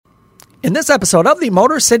In this episode of the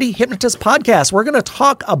Motor City Hypnotist Podcast, we're going to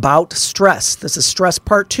talk about stress. This is stress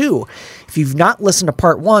part 2. If you've not listened to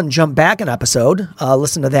part 1, jump back an episode,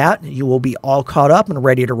 listen to that. You will be all caught up and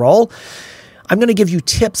ready to roll. I'm going to give you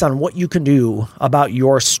tips on what you can do about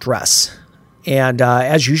your stress. And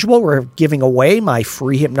as usual, we're giving away my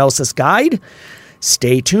free hypnosis guide.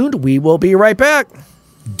 Stay tuned. We will be right back.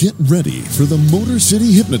 Get ready for the Motor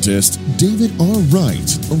City Hypnotist, David R. Wright,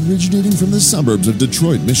 originating from the suburbs of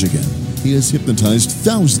Detroit, Michigan. He has hypnotized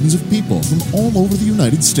thousands of people from all over the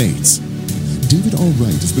United States. David R.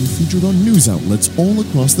 Wright has been featured on news outlets all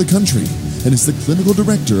across the country and is the clinical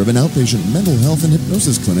director of an outpatient mental health and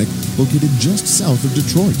hypnosis clinic located just south of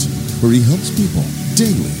Detroit, where he helps people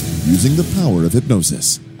daily using the power of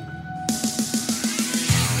hypnosis.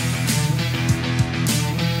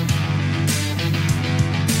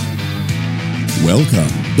 Welcome,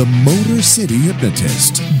 the Motor City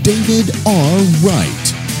Hypnotist, David R. Wright.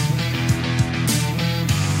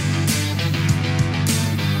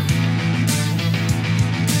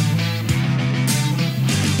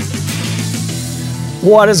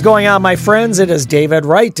 What is going on, my friends? It is David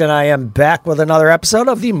Wright, and I am back with another episode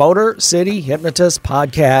of the Motor City Hypnotist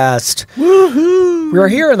Podcast. Woohoo! We're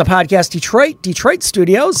here in the Podcast Detroit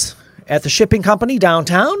studios at the shipping company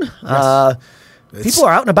downtown. Yes. People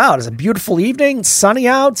are out and about. It's a beautiful evening. It's sunny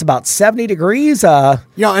out. It's about 70 degrees.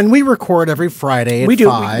 And we record every Friday at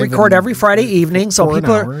 5. We record every Friday evening, so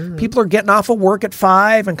people are getting off of work at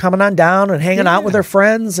 5 and coming on down and hanging out with their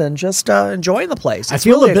friends and just enjoying the place. It's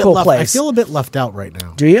really a cool place. I feel a bit left out right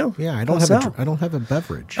now. Do you? Yeah, I don't have a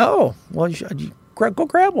beverage. Oh, well, you go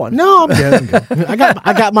grab one. No, I'm good.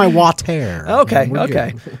 I got my water. Okay.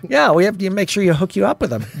 Good. Yeah, we have to make sure you hook you up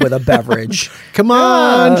with a beverage. Come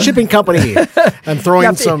on, shipping company. I'm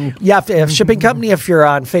throwing some. Yeah, if shipping company. If you're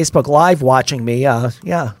on Facebook Live watching me,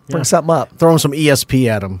 bring something up. Throwing some ESP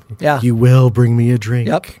at them. Yeah, you will bring me a drink.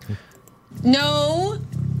 Yep. No,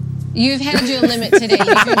 you've had your limit today.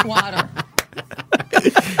 You drink water.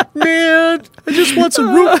 Man, I just want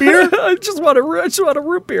some root beer. I just want a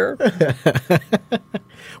root beer.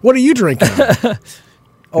 What are you drinking?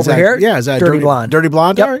 Over here? Yeah, is that Dirty Blonde? Dirty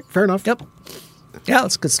Blonde? Yep. All right, fair enough. Yep. Yeah,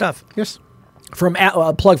 that's good stuff. Yes. From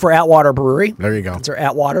plug for Atwater Brewery. There you go. It's our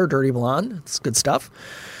Atwater Dirty Blonde. It's good stuff.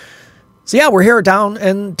 So yeah, we're here down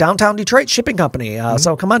in downtown Detroit Shipping Company.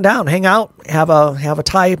 So come on down, hang out, have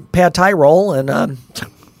a pad thai roll, and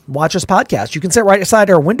watch this podcast. You can sit right outside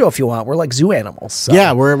our window if you want. We're like zoo animals. So.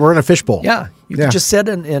 Yeah, we're in a fishbowl. Yeah, you can just sit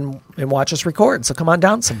and watch us record. So come on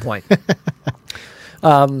down at some point.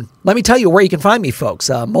 Let me tell you where you can find me, folks.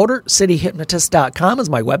 MotorCityHypnotist.com is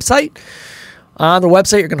my website. On the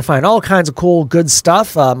website, you're going to find all kinds of cool, good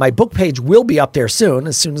stuff. My book page will be up there as soon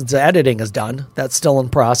as the editing is done. That's still in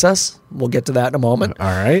process. We'll get to that in a moment. All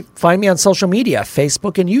right. Find me on social media.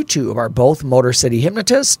 Facebook and YouTube are both Motor City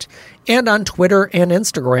Hypnotist, and on Twitter and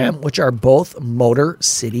Instagram, which are both Motor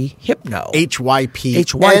City Hypno.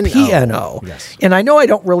 HYPNO. Yes. And I know I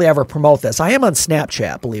don't really ever promote this. I am on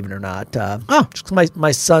Snapchat, believe it or not. Just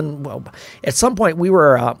my son. Well, at some point we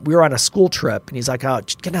were on a school trip, and he's like, "Oh,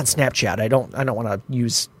 just get on Snapchat. I don't want to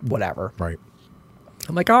use whatever." Right.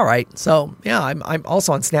 I'm like, all right. So yeah, I'm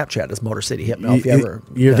also on Snapchat as Motor City Hypno.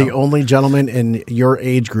 You're the only gentleman in your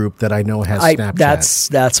age group that I know has Snapchat.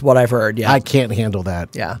 That's what I've heard. Yeah, I can't handle that.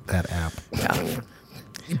 Yeah. That app. Yeah.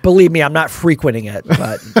 Believe me, I'm not frequenting it,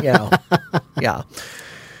 but yeah.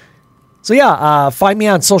 So find me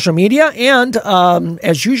on social media, and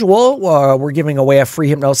as usual, we're giving away a free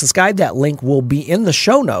hypnosis guide. That link will be in the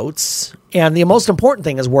show notes. And the most important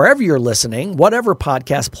thing is wherever you're listening, whatever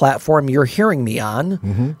podcast platform you're hearing me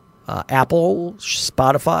on, Apple,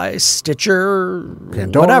 Spotify, Stitcher,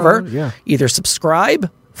 Pandora, whatever, either subscribe,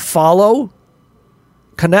 follow,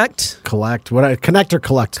 connect or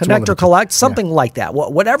collect, something like that.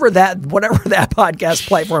 Whatever that podcast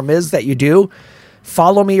platform is that you do.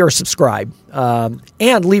 Follow me or subscribe,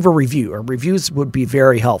 and leave a review. Reviews would be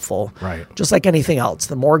very helpful. Right. Just like anything else.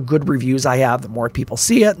 The more good reviews I have, the more people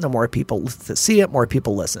see it. And the more people see it, more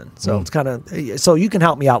people listen. So it's kind of, so you can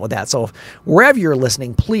help me out with that. So wherever you're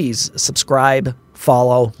listening, please subscribe,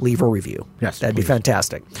 follow, leave a review. Yes, that'd be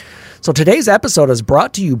fantastic. So today's episode is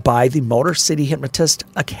brought to you by the Motor City Hypnotist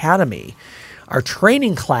Academy. Our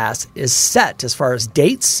training class is set as far as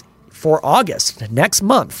dates for August, next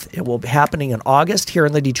month. It will be happening in August here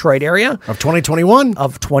in the Detroit area. Of 2021?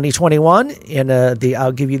 Of 2021. And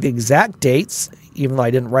I'll give you the exact dates, even though I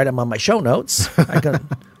didn't write them on my show notes.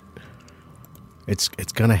 It's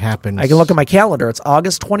going to happen. I can look at my calendar. It's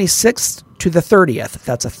August 26th to the 30th.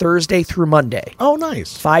 That's a Thursday through Monday. Oh,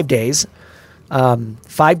 nice. 5 days.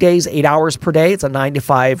 5 days, 8 hours per day. It's a 9 to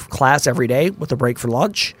 5 class every day with a break for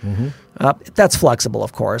lunch. That's flexible,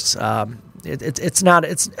 of course. It's not.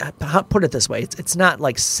 Put it this way. It's not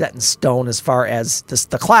like set in stone as far as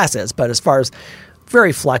the class is, but as far as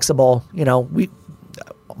very flexible. We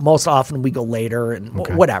most often we go later and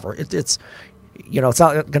whatever. It's it's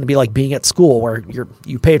not going to be like being at school where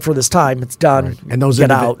you paid for this time. It's done. Right. And those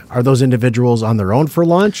are those individuals on their own for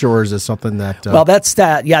lunch, or is it something that? Well, that's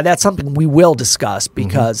that. Yeah, that's something we will discuss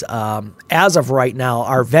because as of right now,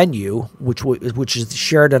 our venue, which is the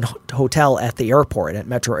Sheraton Hotel at the airport at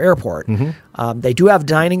Metro Airport, they do have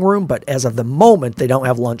dining room, but as of the moment, they don't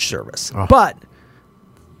have lunch service. But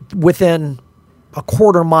within a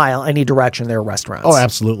quarter mile any direction, there are restaurants. Oh,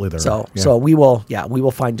 absolutely, there. So we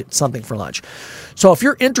will find something for lunch. So if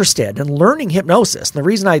you're interested in learning hypnosis, the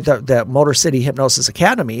reason the Motor City Hypnosis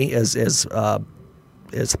Academy is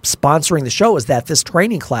sponsoring the show is that this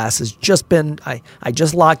training class has just been I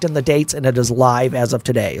just locked in the dates and it is live as of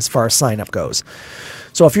today as far as sign up goes.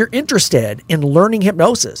 So if you're interested in learning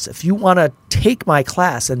hypnosis, if you want to take my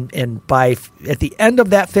class and by at the end of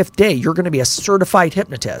that 5th day, you're going to be a certified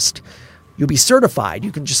hypnotist. You'll be certified.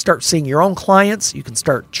 You can just start seeing your own clients. You can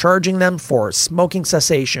start charging them for smoking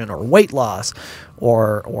cessation or weight loss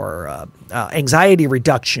or anxiety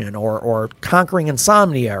reduction or conquering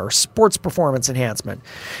insomnia or sports performance enhancement.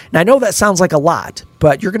 And I know that sounds like a lot,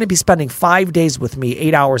 but you're going to be spending 5 days with me,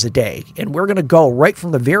 8 hours a day. And we're going to go right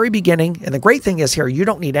from the very beginning. And the great thing is here, you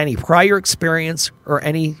don't need any prior experience or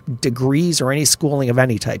any degrees or any schooling of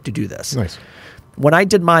any type to do this. Nice. When I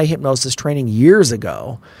did my hypnosis training years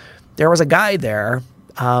ago, there was a guy there.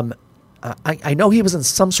 I know he was in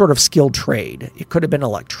some sort of skilled trade. It could have been an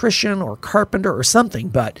electrician or carpenter or something,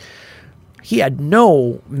 but he had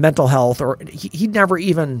no mental health or he'd never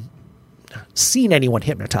even seen anyone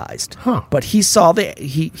hypnotized. But he saw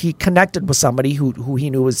he connected with somebody who he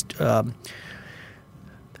knew was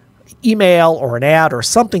email or an ad or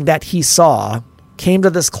something that he saw, came to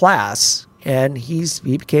this class, and he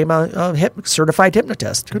became a certified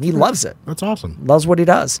hypnotist. And he loves it. That's awesome. Loves what he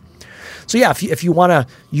does. So yeah, if you want to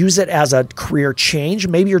use it as a career change,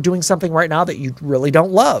 maybe you're doing something right now that you really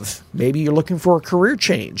don't love. Maybe you're looking for a career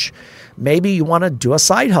change. Maybe you want to do a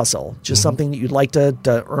side hustle, just something that you'd like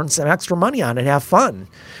to earn some extra money on and have fun.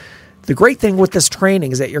 The great thing with this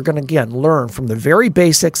training is that you're going to, again, learn from the very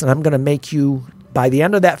basics, and I'm going to make you, by the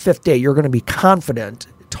end of that 5th day, you're going to be confident,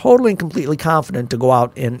 totally and completely confident to go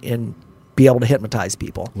out and be able to hypnotize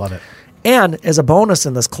people. Love it. And as a bonus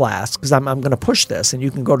in this class, because I'm going to push this, and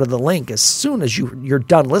you can go to the link as soon as you're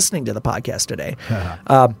done listening to the podcast today.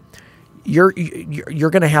 You're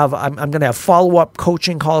going to have I'm going to have follow-up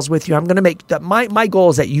coaching calls with you. I'm going to make that my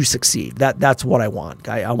goal is that you succeed. That's what I want.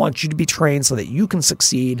 I want you to be trained so that you can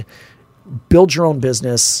succeed, build your own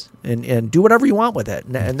business, and do whatever you want with it.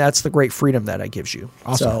 And that's the great freedom that it gives you.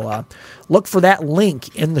 Awesome. So look for that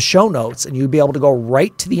link in the show notes, and you'll be able to go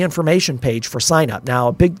right to the information page for sign up.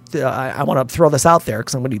 Now, I want to throw this out there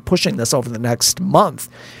because I'm going to be pushing this over the next month.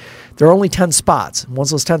 There are only 10 spots.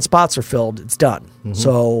 Once those 10 spots are filled, it's done.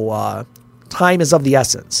 So time is of the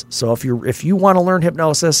essence. So if you want to learn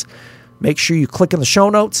hypnosis, make sure you click in the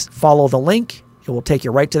show notes, follow the link. It will take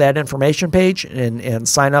you right to that information page and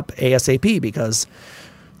sign up ASAP because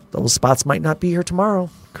those spots might not be here tomorrow.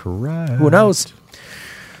 Correct. Who knows?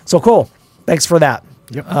 So cool. Thanks for that.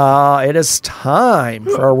 Yep. It is time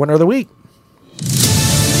for our winner of the week.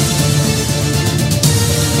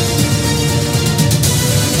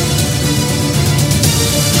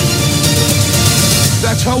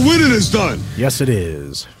 That's how winning is done. Yes, it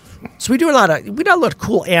is. So we do a lot of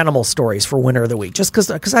cool animal stories for winner of the week, just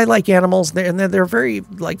because I like animals, and they're very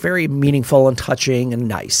meaningful and touching and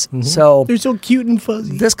nice. So They're so cute and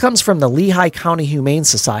fuzzy. this comes from the Lehigh County Humane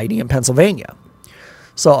Society in Pennsylvania.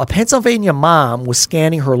 So a Pennsylvania mom was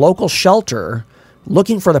scanning her local shelter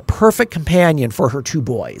looking for the perfect companion for her 2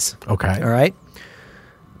 boys. Okay. All right.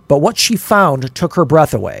 But what she found took her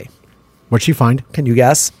breath away. What'd she find? Can you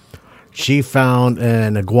guess? She found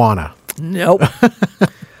an iguana. Nope.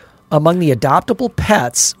 Among the adoptable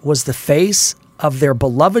pets was the face of their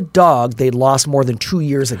beloved dog they'd lost more than 2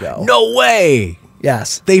 years ago. No way.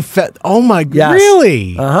 Yes. They fed. Oh my. Yes.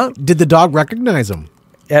 Really? Uh-huh. Did the dog recognize him?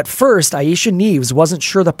 At first, Aisha Neves wasn't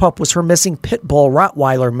sure the pup was her missing pit bull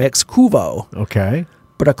Rottweiler mix, Kuvo. Okay.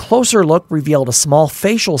 But a closer look revealed a small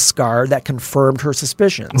facial scar that confirmed her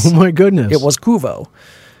suspicions. Oh my goodness. It was Kuvo.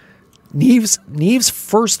 Neves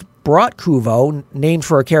first brought Kuvo, named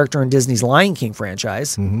for a character in Disney's Lion King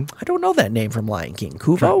franchise. I don't know that name from Lion King.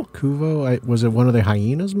 Kuvo? Kuvo? Was it one of the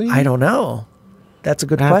hyenas, maybe? I don't know. That's a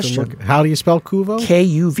good I have to question. look. How do you spell Kuvo?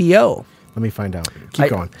 Kuvo. Let me find out. Keep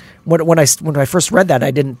going. When I first read that,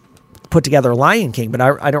 I didn't put together Lion King, but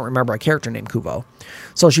I don't remember a character named Kuvo.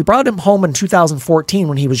 So she brought him home in 2014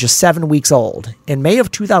 when he was just 7 weeks old. In May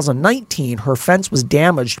of 2019, her fence was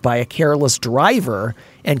damaged by a careless driver,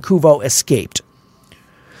 and Kuvo escaped.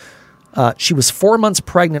 She was 4 months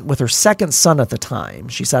pregnant with her second son at the time.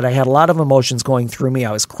 She said, I had a lot of emotions going through me.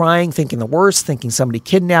 I was crying, thinking the worst, thinking somebody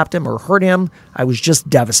kidnapped him or hurt him. I was just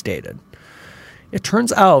devastated. It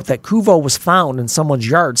turns out that Kuvo was found in someone's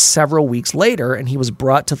yard several weeks later, and he was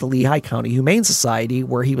brought to the Lehigh County Humane Society,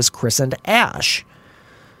 where he was christened Ash.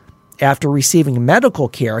 After receiving medical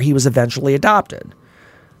care, he was eventually adopted.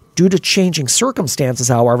 Due to changing circumstances,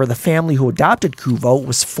 however, the family who adopted Kuvo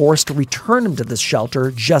was forced to return him to this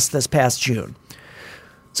shelter just this past June.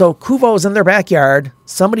 So Kuvo is in their backyard.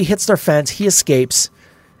 Somebody hits their fence. He escapes,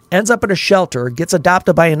 ends up in a shelter, gets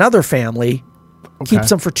adopted by another family,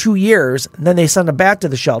 keeps him for 2 years, and then they send him back to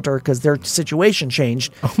the shelter because their situation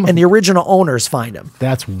changed, and the original owners find him.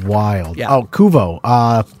 That's wild. Yeah. Oh, Kuvo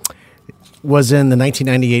was in the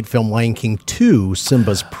 1998 film Lion King 2,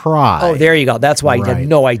 Simba's Pride. Oh, there you go. That's why I Right. had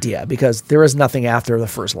no idea, because there is nothing after the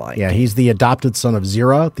first line. Yeah, he's the adopted son of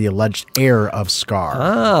Zira, the alleged heir of Scar.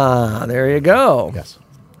 Ah, there you go. Yes.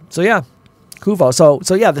 So yeah, Kuvo.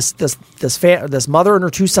 So yeah, this mother and her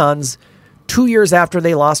 2 sons, 2 years after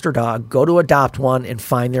they lost her dog, go to adopt one and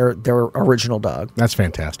find their original dog. That's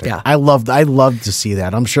fantastic. Yeah. I loved to see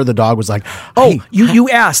that. I'm sure the dog was like, Oh, hey. you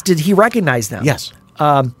asked, did he recognize them? Yes.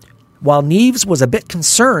 While Neves was a bit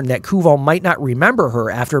concerned that Kuvo might not remember her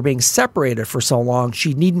after being separated for so long,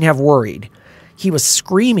 she needn't have worried. He was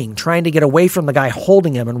screaming, trying to get away from the guy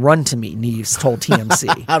holding him and run to me, Neves told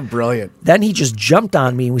TMC. Brilliant. Then he just jumped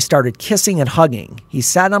on me and we started kissing and hugging. He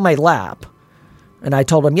sat on my lap and I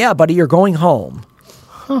told him, yeah, buddy, you're going home.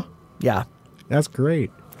 Huh. Yeah. That's great.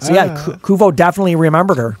 So yeah, Kuvo definitely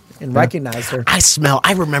remembered her and recognized her.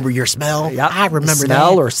 I remember your smell. Yeah, I remember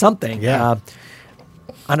smell that. or something. Yeah.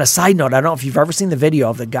 On a side note, I don't know if you've ever seen the video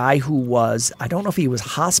of the guy who was, I don't know if he was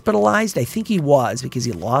hospitalized. I think he was, because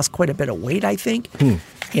he lost quite a bit of weight, I think.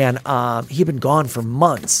 And he'd been gone for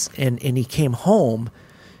months. And he came home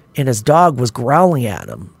and his dog was growling at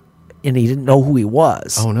him. And he didn't know who he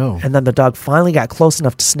was. Oh, no. And then the dog finally got close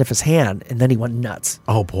enough to sniff his hand, and then he went nuts.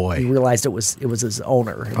 Oh, He boy. realized it was his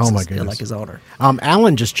owner. It was Oh, my his- goodness. like his owner.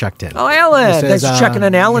 Alan just checked in. Oh, Alan. He Thanks for checking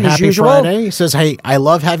in, Alan, as Happy usual. Friday. He says, hey, I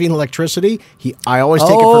love having electricity. I always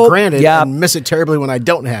take it Oh, for granted yeah. and miss it terribly when I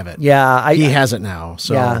don't have it. Yeah, he has it now.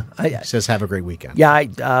 So Yeah, he says, have a great weekend.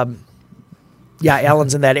 Yeah,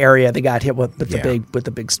 Alan's in that area. They got hit with the Yeah.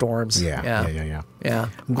 big storms. Yeah. Yeah.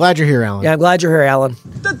 I'm glad you're here, Alan. Yeah, I'm glad you're here, Alan.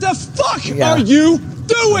 What the fuck Yeah. are you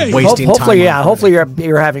doing? Wasting Hopefully, time. yeah. on Hopefully,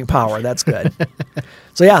 you're having power. That's good.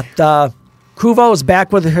 So yeah, Kuvo is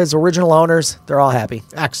back with his original owners. They're all happy.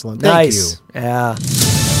 Excellent. Thank Nice. you. Yeah.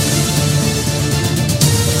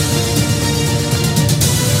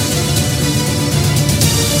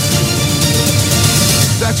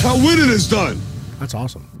 That's how winning is done. That's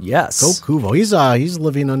awesome. Yes. Go Kuvo. He's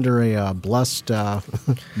living under a blessed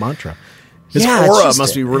mantra. His Yeah, it's aura just-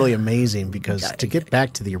 must be really amazing, because to get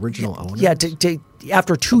back to the original owner. Yeah.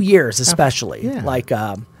 After 2 years, especially. yeah. Like,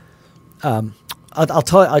 I'll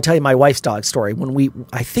tell you my wife's dog story. When we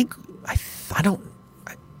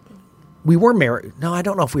were married. No, I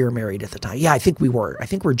don't know if we were married at the time. Yeah, I think we were. I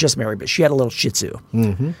think we were just married, but she had a little Shih Tzu.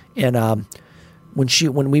 Mm-hmm. And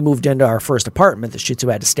when we moved into our first apartment, the Shih Tzu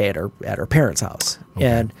had to stay at her parents' house. Okay.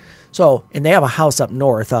 And they have a house up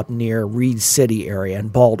north, up near Reed City area,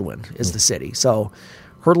 and Baldwin is the city. So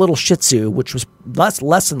her little Shih Tzu, which was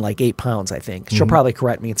less than like 8 pounds, I think. She'll probably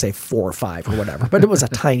correct me and say 4 or 5 or whatever, but it was a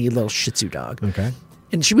tiny little Shih Tzu dog. Okay.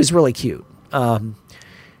 And she was really cute.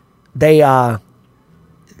 They have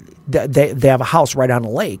a house right on a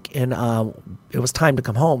lake, and it was time to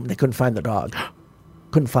come home. They couldn't find the dog.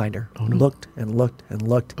 Couldn't find her. Oh, no. Looked and looked and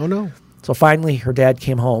looked. Oh no. So finally, her dad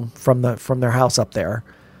came home from their house up there,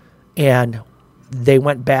 and they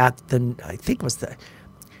went back. Then I think it was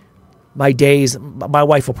my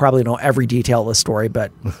wife will probably know every detail of the story,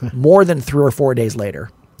 but more than 3 or 4 days later,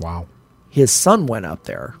 Wow. his son went up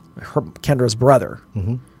there. Kendra's brother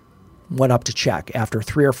went up to check after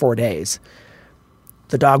 3 or 4 days.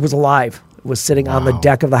 The dog was alive. It was sitting on the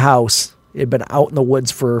deck of the house. It had been out in the woods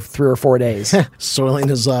for 3 or 4 days. Soiling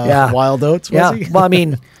his wild oats, was he? Well, I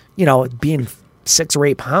mean, being 6 or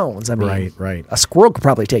 8 pounds, I mean, Right. a squirrel could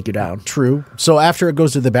probably take you down. True. So after it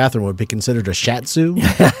goes to the bathroom, would it be considered a shatsu?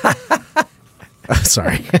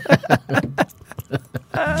 Sorry.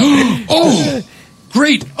 Oh,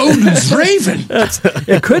 great Odin's raven.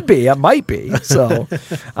 It could be. It might be. So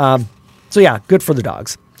yeah, good for the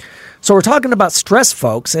dogs. So we're talking about stress,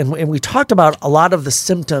 folks, and we talked about a lot of the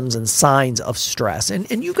symptoms and signs of stress.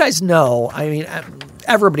 And you guys know, I mean,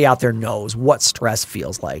 everybody out there knows what stress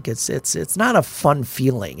feels like. It's not a fun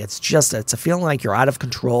feeling. It's a feeling like you're out of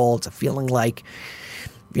control. It's a feeling like,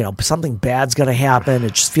 something bad's going to happen.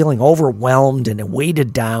 It's just feeling overwhelmed and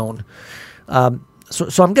weighted down.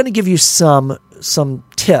 So I'm going to give you some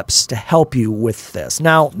tips to help you with this.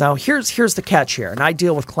 Now here's the catch here. And I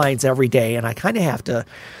deal with clients every day, and I kind of have to.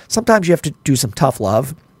 Sometimes you have to do some tough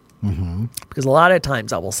love, because a lot of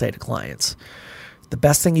times I will say to clients, the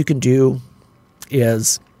best thing you can do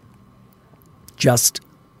is just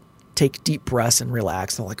take deep breaths and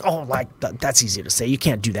relax. And like, that's easy to say. You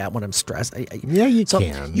can't do that when I'm stressed. Yeah, you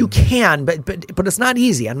can. You can, but it's not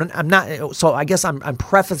easy. I'm not. So I guess I'm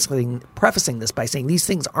prefacing this by saying these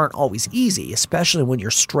things aren't always easy, especially when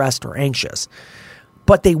you're stressed or anxious.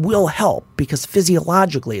 But they will help, because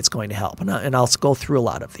physiologically it's going to help, and I'll go through a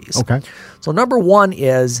lot of these. Okay. So number one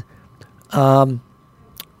is, and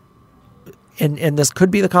this could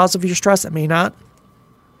be the cause of your stress. It may not.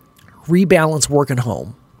 Rebalance work and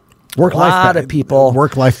home. A lot of people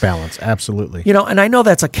work-life balance, absolutely. And I know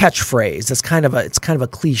that's a catchphrase. It's kind of a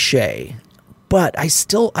cliche, but I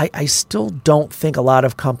still don't think a lot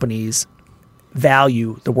of companies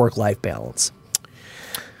value the work-life balance.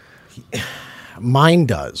 Mine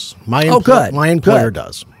does. My Good. employer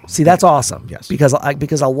does. See, that's awesome. Yes, because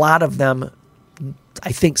a lot of them,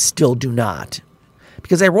 I think, still do not.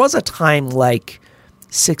 Because there was a time like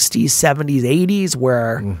 60s, 70s, 80s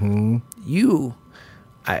where you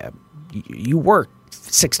worked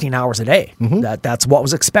 16 hours a day. That's what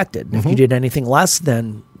was expected. If you did anything less,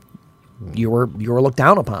 then you were looked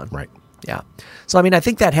down upon. Right. Yeah. So I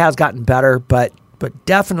think that has gotten better, but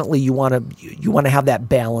definitely you want to have that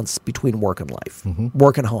balance between work and life,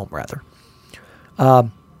 work and home rather.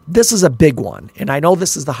 This is a big one, and I know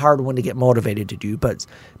this is the hard one to get motivated to do, but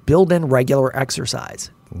build in regular exercise.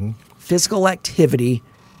 Physical activity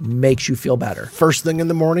makes you feel better. First thing in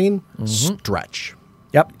the morning, stretch.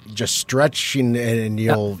 Yep. Just stretch and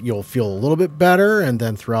you'll feel a little bit better, and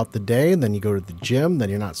then throughout the day, and then you go to the gym, then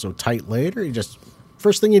you're not so tight later. You just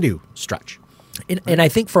first thing you do, stretch. And I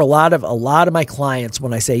think for a lot of my clients,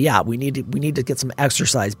 when I say, we need to get some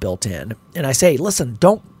exercise built in, and I say, listen,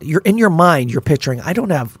 you're in your mind, you're picturing, I don't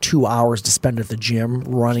have 2 hours to spend at the gym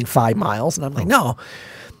running 5 miles. And I'm like, no,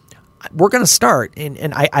 we're going to start.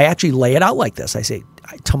 And I actually lay it out like this. I say,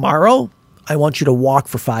 tomorrow, I want you to walk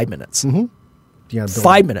for 5 minutes.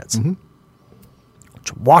 5 minutes.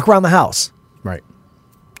 Walk around the house. Right.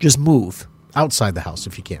 Just move. Outside the house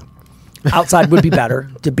if you can. Outside would be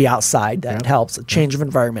better, to be outside. That helps. A change of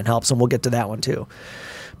environment helps, and we'll get to that one too.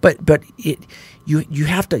 But you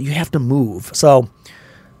have to move. So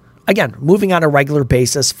again, moving on a regular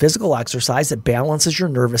basis, physical exercise, it balances your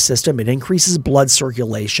nervous system, it increases blood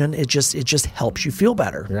circulation, it just helps you feel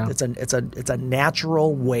better. Yeah. It's a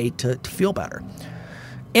natural way to feel better.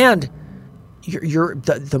 And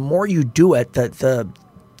the more you do it, the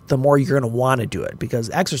more you're going to want to do it, because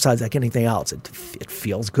exercise, like anything else, it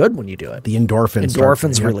feels good when you do it. The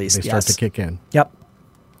endorphins release. They start to kick in. Yep.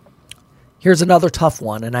 Here's another tough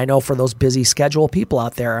one, and I know for those busy schedule people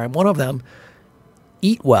out there, I'm one of them.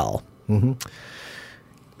 Eat well.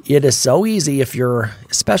 It is so easy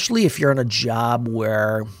especially if you're in a job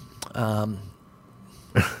where, I'll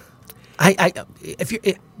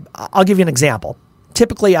give you an example.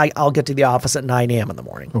 Typically, I'll get to the office at 9 a.m. in the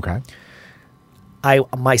morning. Okay.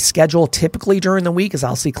 My schedule typically during the week is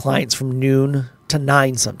I'll see clients from noon to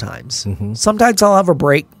 9 sometimes. Sometimes I'll have a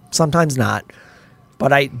break, sometimes not.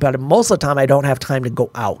 But most of the time I don't have time to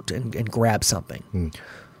go out and grab something.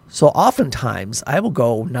 So oftentimes I will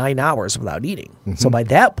go 9 hours without eating. So by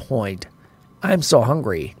that point, I'm so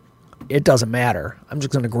hungry, it doesn't matter. I'm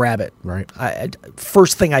just going to grab it. Right.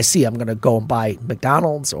 First thing I see, I'm going to go and buy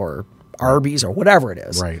McDonald's or Arby's or whatever it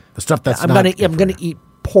is. Right. The stuff that's I'm going to eat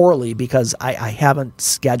poorly because I haven't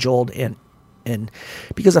scheduled and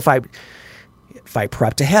because if I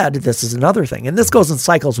prepped ahead, this is another thing. And this goes in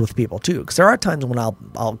cycles with people too, because there are times when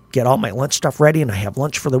I'll get all my lunch stuff ready and I have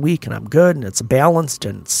lunch for the week and I'm good and it's balanced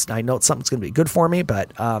and I know something's going to be good for me.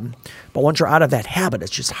 But once you're out of that habit,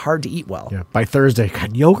 it's just hard to eat well. Yeah. By Thursday,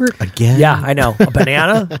 God, yogurt again. Yeah, I know. A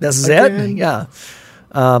banana. This is it. Yeah.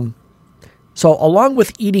 So along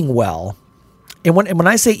with eating well, and when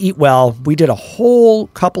I say eat well, we did a whole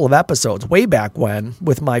couple of episodes way back when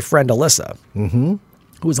with my friend Alyssa,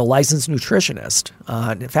 who is a licensed nutritionist,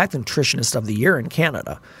 in fact, nutritionist of the year in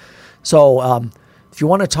Canada. So if you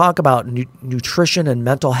want to talk about nutrition and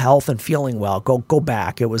mental health and feeling well, go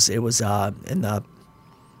back. It was in the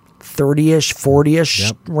 30-ish, 40-ish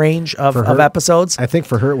Yep. range of For her- episodes. I think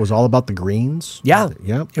for her, it was all about the greens. Yeah.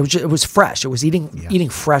 Yep. It was fresh. It was eating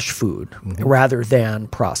fresh food rather than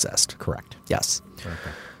processed. Correct. Yes.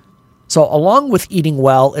 So along with eating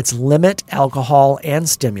well, it's limit alcohol and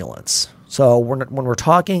stimulants. So when we're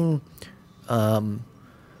talking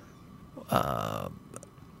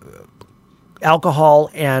alcohol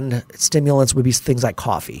and stimulants would be things like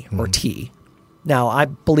coffee or tea. Now,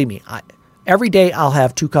 believe me, every day I'll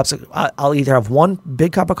have 2 cups of, I'll either have 1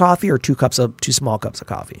 big cup of coffee or 2 small cups of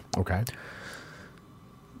coffee. Okay.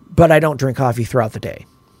 But I don't drink coffee throughout the day.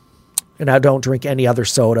 And I don't drink any other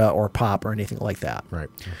soda or pop or anything like that. Right.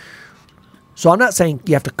 So I'm not saying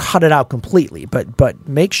you have to cut it out completely, but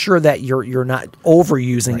make sure that you're not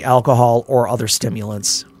overusing alcohol or other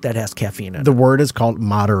stimulants that has caffeine in it. The word is called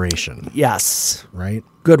moderation. Yes. Right.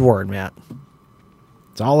 Good word, Matt.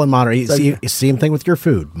 It's all in moderation. So- Same thing with your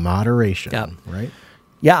food. Moderation. Yeah. Right.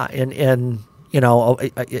 Yeah, and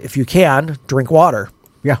if you can, drink water.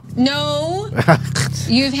 Yeah. No,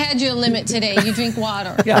 you've had your limit today. You drink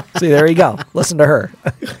water. Yeah. See, there you go. Listen to her.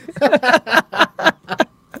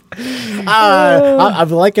 I'm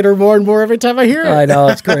liking her more and more every time I hear it. I know,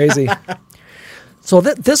 it's crazy. So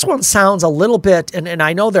this one sounds a little bit, and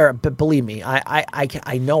I know but believe me,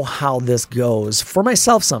 I know how this goes for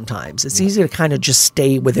myself sometimes. It's easy to kind of just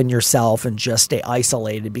stay within yourself and just stay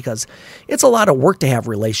isolated because it's a lot of work to have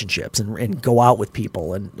relationships and go out with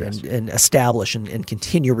people and establish and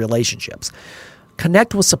continue relationships.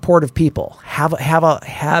 Connect with supportive people. Have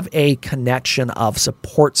a connection of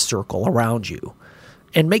support circle around you.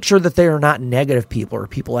 And make sure that they are not negative people or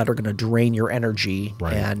people that are going to drain your energy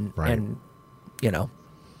and I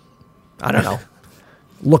don't know.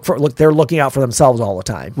 Look, they're looking out for themselves all the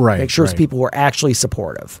time. Right. Make sure it's people who are actually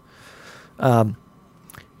supportive. And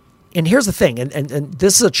here's the thing, and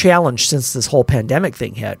this is a challenge since this whole pandemic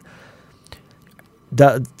thing hit.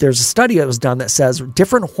 There's a study that was done that says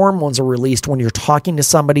different hormones are released when you're talking to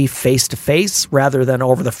somebody face to face rather than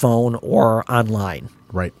over the phone or online.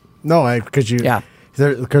 Right. No, because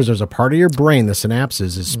there's a part of your brain, the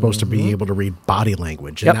synapses, is supposed to be able to read body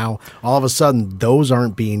language, and Yep. now all of a sudden those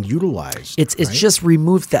aren't being utilized. It's just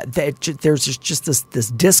removed that there's just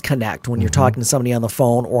this disconnect when you're talking to somebody on the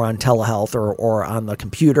phone or on telehealth or on the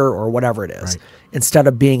computer or whatever it is, Right. instead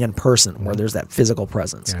of being in person where there's that physical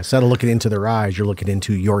presence. Yeah, instead of looking into their eyes, you're looking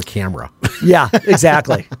into your camera. Yeah,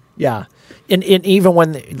 exactly. Yeah. And even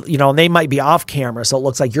when, they might be off camera, so it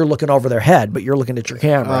looks like you're looking over their head, but you're looking at your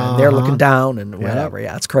camera and they're looking down and whatever.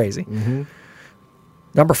 Yeah, it's crazy.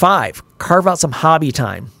 Number 5, carve out some hobby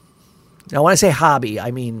time. Now, when I say hobby,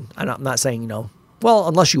 I mean, I'm not saying, well,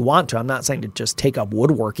 unless you want to. I'm not saying to just take up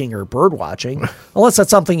woodworking or bird watching, unless that's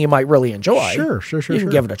something you might really enjoy. Sure. You can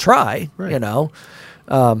give it a try, Right.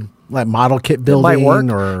 Like model kit It building might work.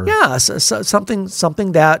 or Yeah, so something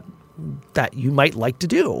that you might like to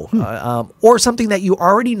do, or something that you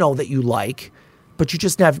already know that you like, but you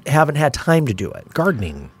just haven't had time to do it.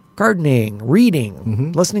 gardening.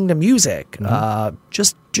 Reading, listening to music,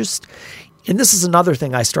 just. And this is another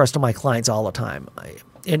thing I stress to my clients all the time.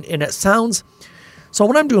 And it sounds so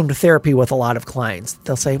when I'm doing therapy with a lot of clients,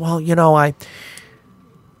 they'll say, "Well,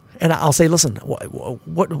 I'll say, listen,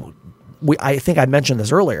 I think I mentioned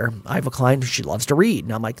this earlier. I have a client who she loves to read.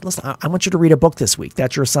 And I'm like, listen, I want you to read a book this week.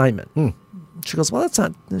 That's your assignment. She goes, well, that's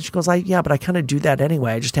not. She goes, yeah, but I kind of do that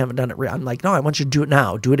anyway. I just haven't done it. I'm like, no, I want you to do it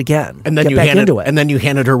now. Do it again. And then Get you back handed into it. And then you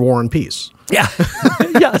handed her War and Peace. Yeah.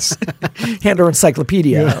 Yes. Hand her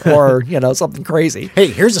encyclopedia or, something crazy. Hey,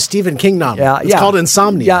 here's a Stephen King novel. Yeah. It's called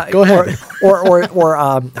Insomnia. Yeah. Go ahead. Or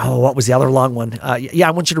what was the other long one?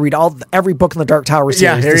 I want you to read every book in the Dark Tower series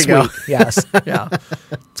Yeah, there this you go. week. Yes. Yeah.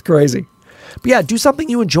 It's crazy. But yeah, do something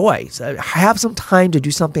you enjoy. So have some time to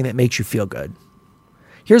do something that makes you feel good.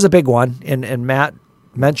 Here's a big one, and Matt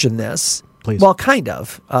mentioned this. Please. Well, kind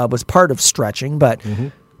of. Was part of stretching, but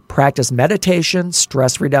practice meditation,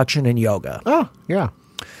 stress reduction, and yoga. Oh, yeah.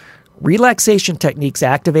 Relaxation techniques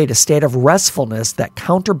activate a state of restfulness that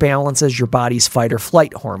counterbalances your body's fight or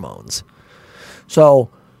flight hormones. So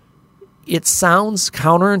it sounds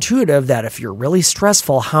counterintuitive that if you're really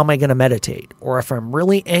stressful, how am I going to meditate? Or if I'm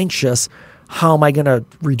really anxious, how am I going to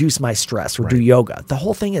reduce my stress or do yoga? The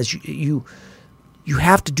whole thing is you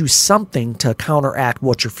have to do something to counteract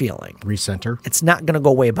what you're feeling. Recenter. It's not going to go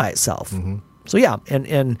away by itself. So yeah,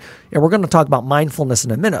 and we're going to talk about mindfulness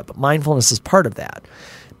in a minute, but mindfulness is part of that.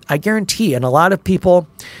 I guarantee, and a lot of people,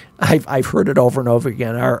 I've heard it over and over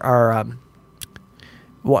again, are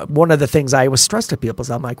one of the things I always stress to people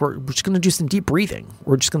is I'm like, we're just going to do some deep breathing.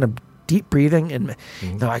 We're just going to deep breathing, and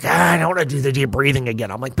they're like, I don't want to do the deep breathing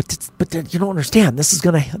again. I'm like, but you don't understand.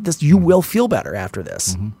 You will feel better after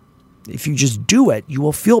this. If you just do it, you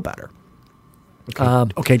will feel better.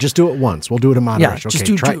 Okay, just do it once. We'll do it in moderation. just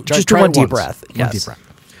okay, do one deep once. breath. One Yes. deep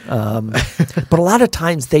breath. But a lot of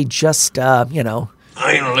times they just, I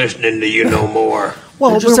ain't listening to you no more.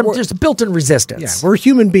 Well, there's a built-in resistance. yeah, we're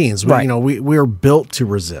human beings. Right. We're built to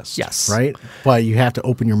resist. Yes. Right? But you have to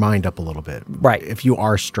open your mind up a little bit. Right. If you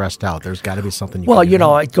are stressed out, there's got to be something you Well, can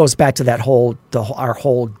do. it goes back to that our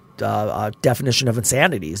whole definition of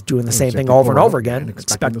insanity is doing the same thing over and over again, and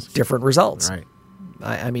expect this- different results. Right.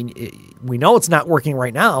 I mean, we know it's not working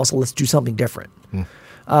right now, so let's do something different.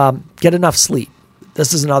 Get enough sleep.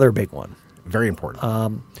 This is another big one. Very important.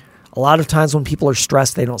 A lot of times when people are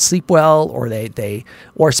stressed, they don't sleep well, or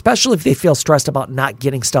or especially if they feel stressed about not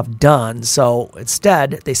getting stuff done. So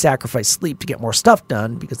instead, they sacrifice sleep to get more stuff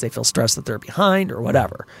done because they feel stressed that they're behind or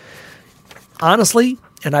whatever. Honestly,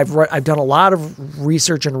 and I've done a lot of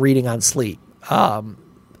research and reading on sleep.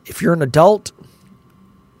 If you're an adult,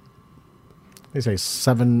 They say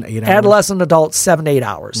 7-8 hours. adolescent adult, 7 to 8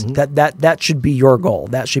 hours. That should be your goal.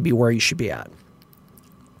 That should be where you should be at.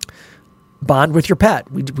 Bond with your pet.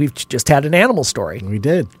 We've just had an animal story. We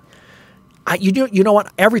did. You know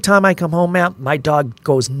what? Every time I come home, Matt, my dog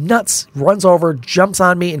goes nuts, runs over, jumps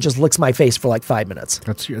on me, and just licks my face for like 5 minutes.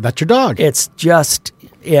 That's your dog. It's just,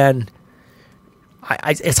 and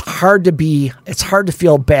it's hard to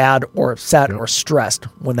feel bad or upset or stressed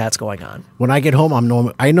when that's going on. When I get home,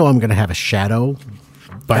 I know I'm going to have a shadow.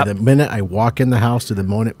 By Yep. the minute I walk in the house to the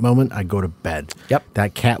moment I go to bed. Yep.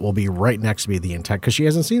 That cat will be right next to me the entire, because she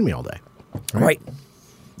hasn't seen me all day. Right.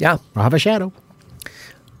 Yeah. I'll have a shadow.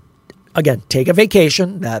 Again, take a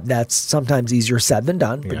vacation. That's sometimes easier said than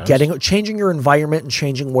done. But Yes. changing your environment and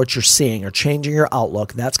changing what you're seeing or changing your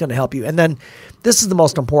outlook, that's going to help you. And then this is the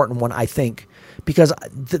most important one, I think, because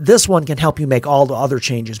this one can help you make all the other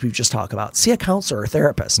changes we've just talked about. See a counselor or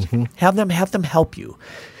therapist. Have them help you.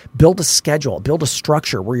 Build a schedule, build a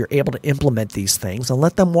structure where you're able to implement these things and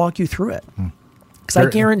let them walk you through it. Because I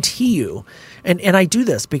guarantee you, and I do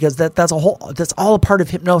this because that's all a part of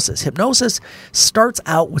hypnosis. Hypnosis starts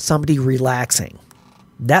out with somebody relaxing.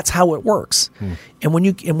 That's how it works. And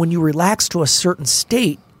when you relax to a certain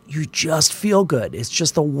state, you just feel good. It's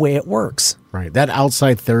just the way it works. Right. That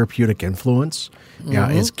outside therapeutic influence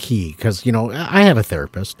is key, because, I have a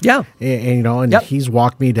therapist. Yeah. And Yep. he's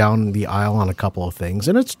walked me down the aisle on a couple of things,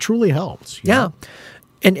 and it's truly helped. you Yeah. know?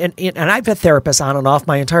 And I've had therapists on and off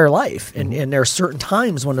my entire life. And there are certain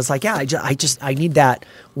times when it's like, I need that.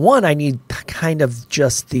 One, I need kind of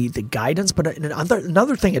just the guidance. But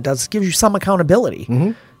another thing it does, it gives you some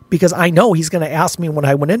accountability. Because I know he's going to ask me when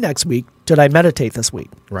I went in next week, did I meditate this week?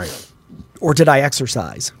 Right. Or did I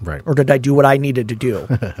exercise? Right. Or did I do what I needed to do?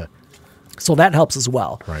 So that helps as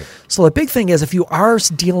well. Right. So the big thing is, if you are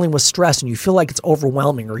dealing with stress and you feel like it's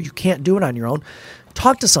overwhelming or you can't do it on your own,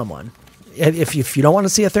 talk to someone. If you don't want to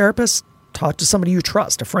see a therapist, talk to somebody you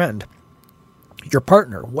trust, a friend, your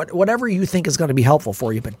partner, whatever you think is going to be helpful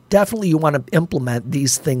for you. But definitely you want to implement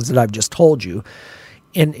these things that I've just told you,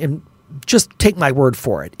 and just take my word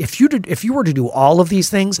for it. If you were to do all of these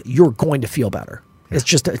things, you're going to feel better. Yeah.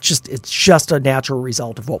 It's just a natural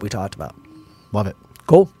result of what we talked about. Love it.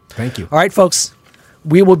 Cool. Thank you. All right, folks.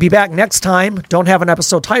 We will be back next time. Don't have an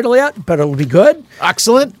episode title yet, but it'll be good.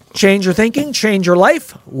 Excellent. Change your thinking, change your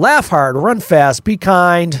life, laugh hard, run fast, be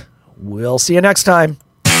kind. We'll see you next time.